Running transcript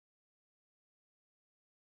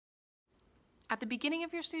At the beginning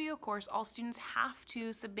of your studio course, all students have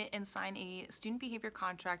to submit and sign a student behavior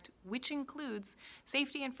contract, which includes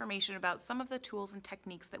safety information about some of the tools and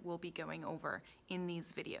techniques that we'll be going over in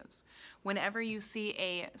these videos. Whenever you see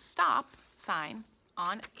a stop sign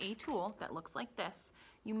on a tool that looks like this,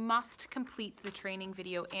 you must complete the training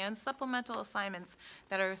video and supplemental assignments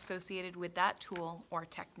that are associated with that tool or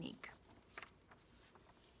technique.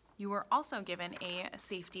 You are also given a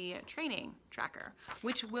safety training tracker,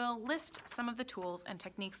 which will list some of the tools and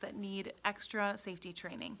techniques that need extra safety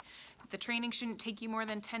training. The training shouldn't take you more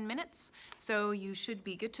than 10 minutes, so you should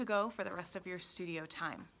be good to go for the rest of your studio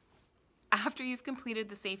time. After you've completed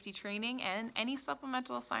the safety training and any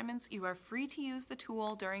supplemental assignments, you are free to use the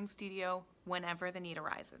tool during studio whenever the need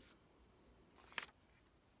arises.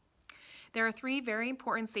 There are 3 very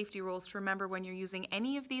important safety rules to remember when you're using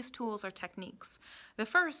any of these tools or techniques. The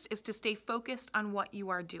first is to stay focused on what you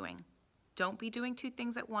are doing. Don't be doing 2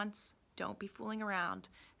 things at once. Don't be fooling around.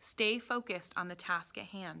 Stay focused on the task at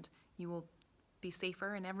hand. You will be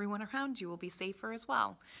safer and everyone around you will be safer as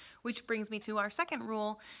well. Which brings me to our second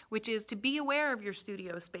rule, which is to be aware of your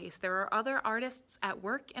studio space. There are other artists at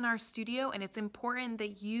work in our studio, and it's important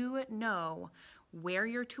that you know where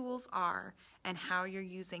your tools are and how you're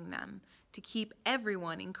using them to keep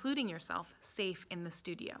everyone, including yourself, safe in the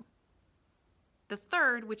studio. The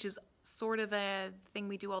third, which is sort of a thing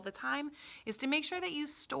we do all the time, is to make sure that you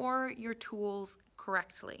store your tools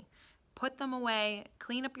correctly. Put them away,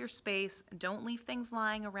 clean up your space, don't leave things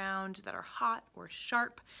lying around that are hot or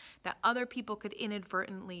sharp that other people could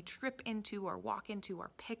inadvertently trip into or walk into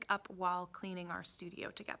or pick up while cleaning our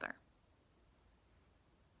studio together.